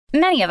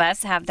Many of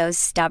us have those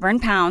stubborn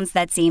pounds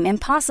that seem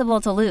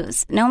impossible to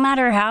lose, no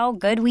matter how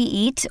good we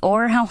eat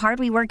or how hard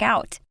we work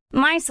out.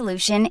 My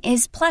solution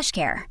is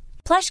PlushCare.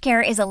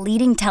 PlushCare is a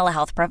leading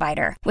telehealth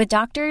provider with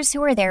doctors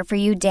who are there for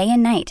you day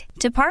and night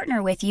to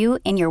partner with you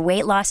in your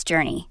weight loss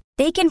journey.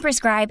 They can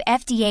prescribe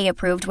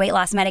FDA-approved weight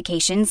loss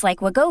medications like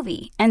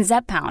Wegovy and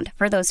Zepbound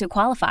for those who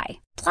qualify.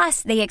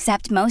 Plus, they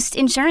accept most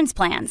insurance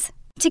plans.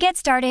 To get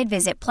started,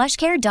 visit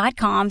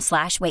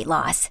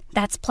plushcare.com/weightloss.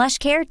 That's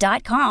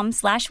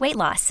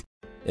plushcare.com/weightloss.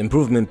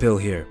 Improvement Pill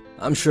here.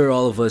 I'm sure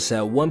all of us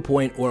at one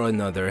point or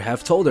another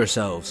have told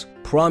ourselves,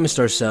 promised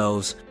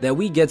ourselves that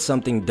we'd get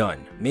something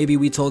done. Maybe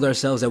we told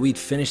ourselves that we'd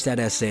finish that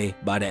essay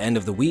by the end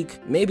of the week.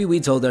 Maybe we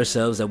told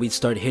ourselves that we'd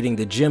start hitting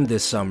the gym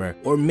this summer.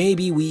 Or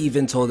maybe we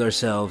even told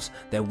ourselves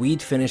that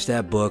we'd finish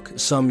that book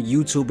some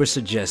YouTuber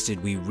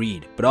suggested we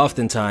read. But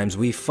oftentimes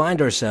we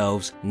find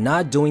ourselves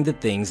not doing the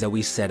things that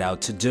we set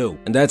out to do.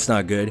 And that's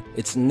not good.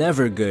 It's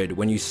never good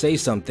when you say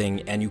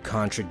something and you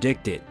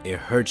contradict it. It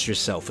hurts your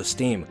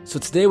self-esteem. So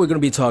today we're going to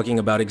be talking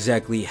about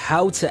exactly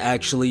how to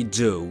actually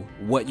do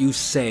what you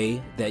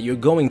say that you're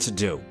going to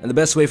do. And the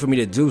best way for me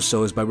to do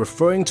so is by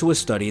referring to a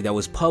study that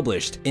was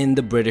published in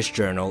the British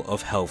Journal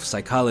of Health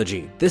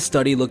Psychology. This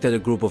study looked at a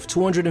group of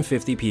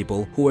 250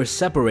 people who were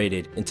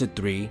separated into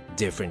 3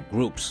 different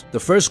groups. The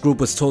first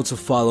group was told to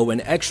follow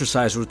an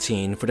exercise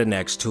routine for the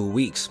next 2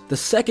 weeks. The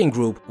second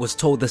group was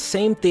told the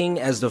same thing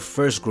as the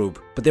first group,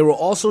 but they were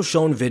also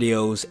shown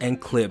videos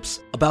and clips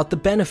about the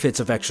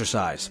benefits of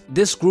exercise.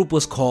 This group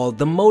was called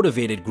the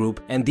motivated group,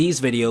 and these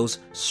videos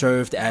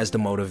served as the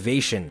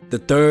motivation. The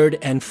third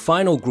and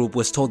final group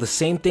was told the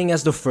same thing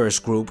as the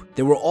first group.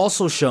 They were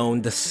also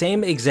shown the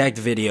same exact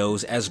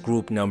videos as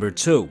group number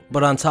 2.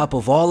 But on top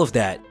of all of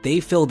that, they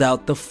filled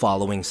out the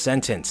following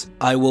sentence: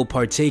 I will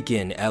partake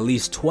in at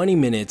least 20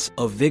 minutes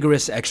of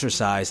vigorous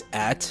exercise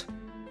at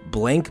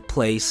blank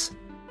place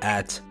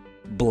at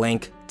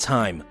blank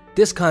time.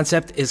 This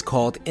concept is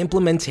called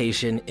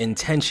implementation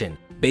intention.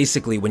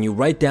 Basically, when you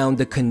write down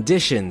the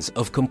conditions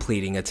of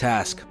completing a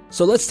task.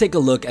 So let's take a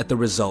look at the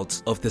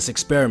results of this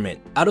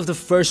experiment. Out of the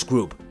first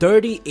group,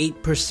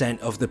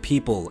 38% of the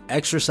people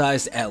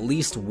exercised at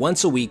least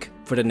once a week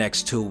for the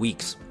next 2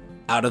 weeks.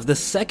 Out of the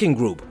second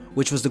group,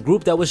 which was the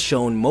group that was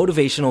shown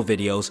motivational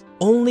videos,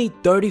 only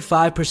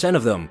 35%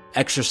 of them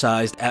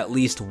exercised at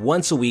least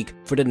once a week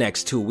for the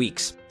next 2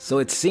 weeks. So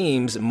it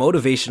seems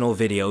motivational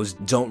videos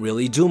don't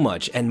really do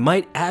much and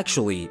might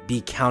actually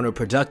be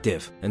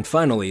counterproductive. And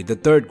finally, the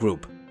third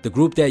group. The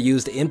group that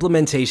used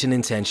implementation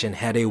intention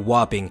had a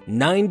whopping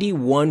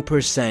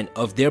 91%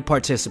 of their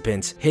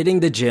participants hitting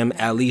the gym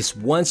at least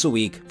once a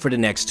week for the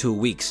next 2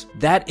 weeks.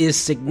 That is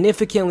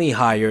significantly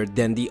higher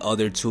than the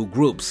other 2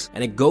 groups,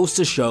 and it goes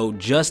to show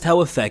just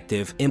how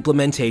effective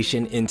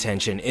implementation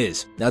intention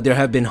is. Now, there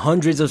have been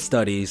hundreds of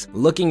studies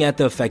looking at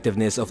the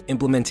effectiveness of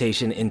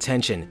implementation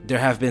intention. There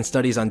have been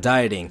studies on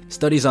dieting,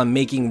 studies on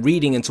making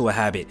reading into a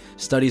habit,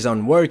 studies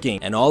on working,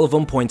 and all of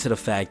them point to the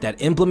fact that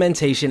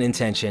implementation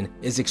intention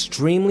is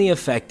extremely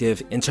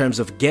effective in terms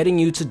of getting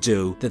you to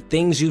do the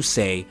things you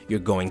say you're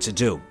going to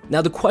do.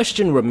 Now the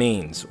question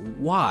remains,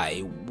 why?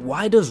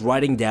 Why does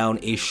writing down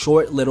a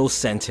short little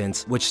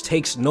sentence, which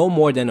takes no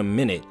more than a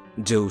minute,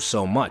 do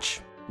so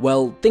much?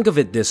 Well, think of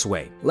it this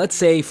way. Let's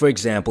say, for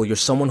example, you're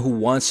someone who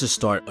wants to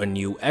start a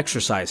new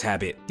exercise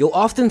habit. You'll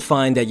often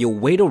find that you'll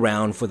wait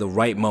around for the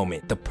right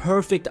moment, the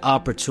perfect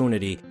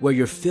opportunity where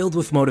you're filled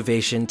with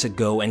motivation to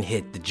go and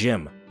hit the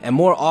gym. And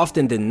more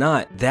often than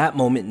not, that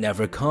moment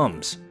never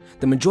comes.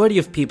 The majority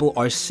of people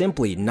are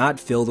simply not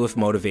filled with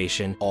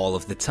motivation all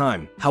of the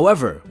time.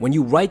 However, when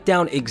you write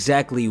down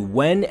exactly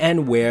when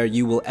and where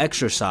you will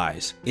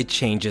exercise, it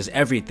changes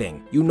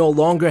everything. You no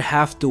longer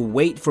have to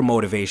wait for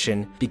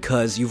motivation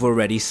because you've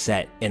already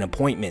set an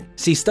appointment.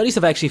 See, studies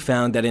have actually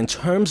found that in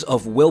terms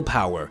of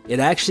willpower, it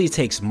actually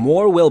takes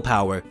more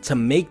willpower to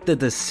make the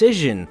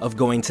decision of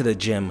going to the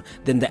gym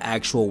than the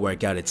actual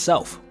workout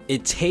itself.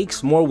 It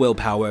takes more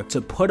willpower to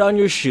put on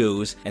your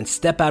shoes and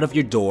step out of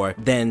your door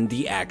than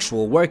the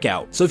actual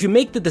workout. So if you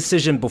make the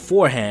decision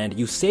beforehand,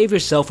 you save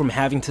yourself from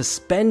having to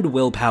spend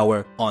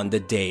willpower on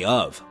the day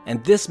of.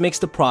 And this makes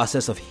the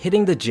process of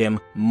hitting the gym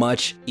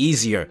much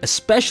easier,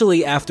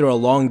 especially after a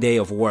long day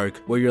of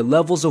work where your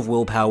levels of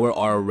willpower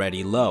are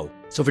already low.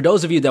 So for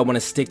those of you that want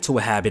to stick to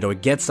a habit or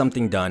get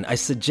something done, I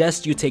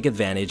suggest you take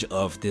advantage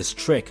of this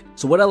trick.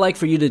 So what I'd like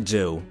for you to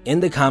do in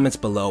the comments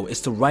below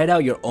is to write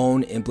out your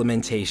own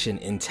implementation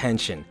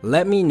intention.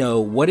 Let me know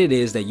what it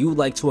is that you would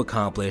like to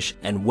accomplish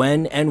and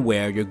when and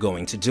where you're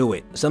going to do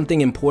it.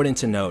 Something important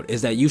to note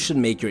is that you should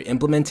make your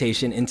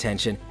implementation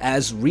intention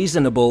as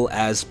reasonable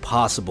as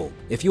possible.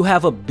 If you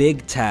have a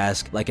big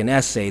task like an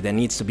essay that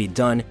needs to be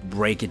done,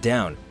 break it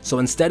down. So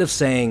instead of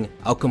saying,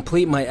 I'll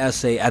complete my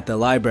essay at the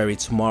library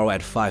tomorrow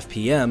at 5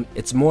 p.m.,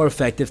 it's more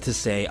effective to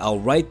say, I'll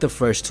write the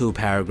first 2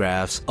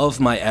 paragraphs of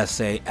my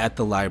essay at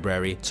the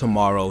library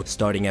tomorrow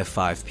starting at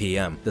 5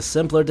 p.m. The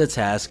simpler the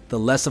task, the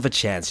less of a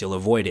chance you'll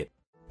avoid it.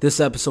 This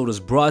episode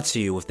is brought to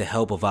you with the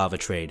help of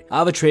AvaTrade.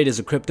 AvaTrade is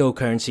a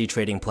cryptocurrency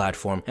trading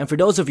platform, and for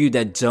those of you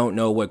that don't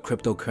know what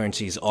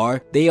cryptocurrencies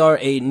are, they are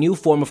a new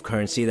form of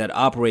currency that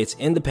operates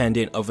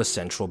independent of a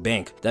central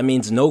bank. That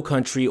means no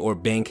country or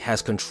bank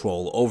has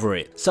control over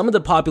it. Some of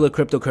the popular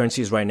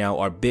cryptocurrencies right now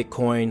are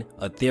Bitcoin,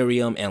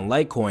 Ethereum, and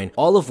Litecoin,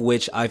 all of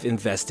which I've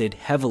invested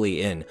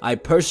heavily in. I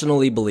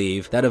personally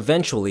believe that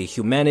eventually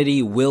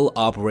humanity will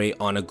operate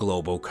on a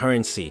global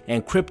currency,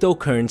 and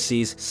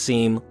cryptocurrencies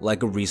seem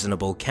like a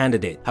reasonable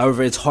candidate.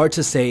 However, it's hard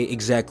to say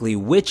exactly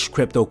which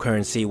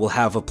cryptocurrency will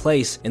have a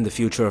place in the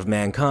future of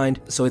mankind,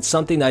 so it's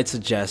something I'd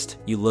suggest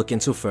you look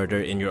into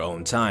further in your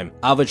own time.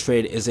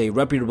 AvaTrade is a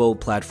reputable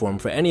platform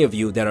for any of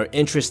you that are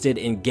interested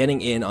in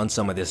getting in on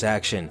some of this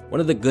action.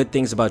 One of the good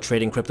things about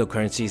trading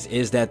cryptocurrencies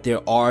is that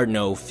there are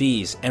no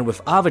fees, and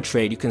with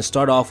AvaTrade you can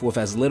start off with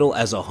as little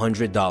as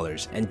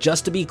 $100. And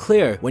just to be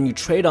clear, when you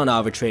trade on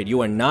AvaTrade,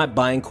 you are not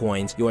buying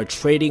coins, you are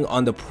trading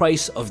on the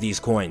price of these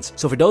coins.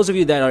 So for those of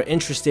you that are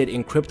interested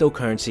in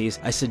cryptocurrencies,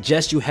 I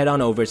suggest you head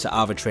on over to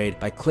AvaTrade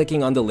by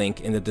clicking on the link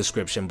in the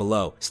description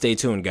below. Stay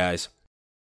tuned, guys.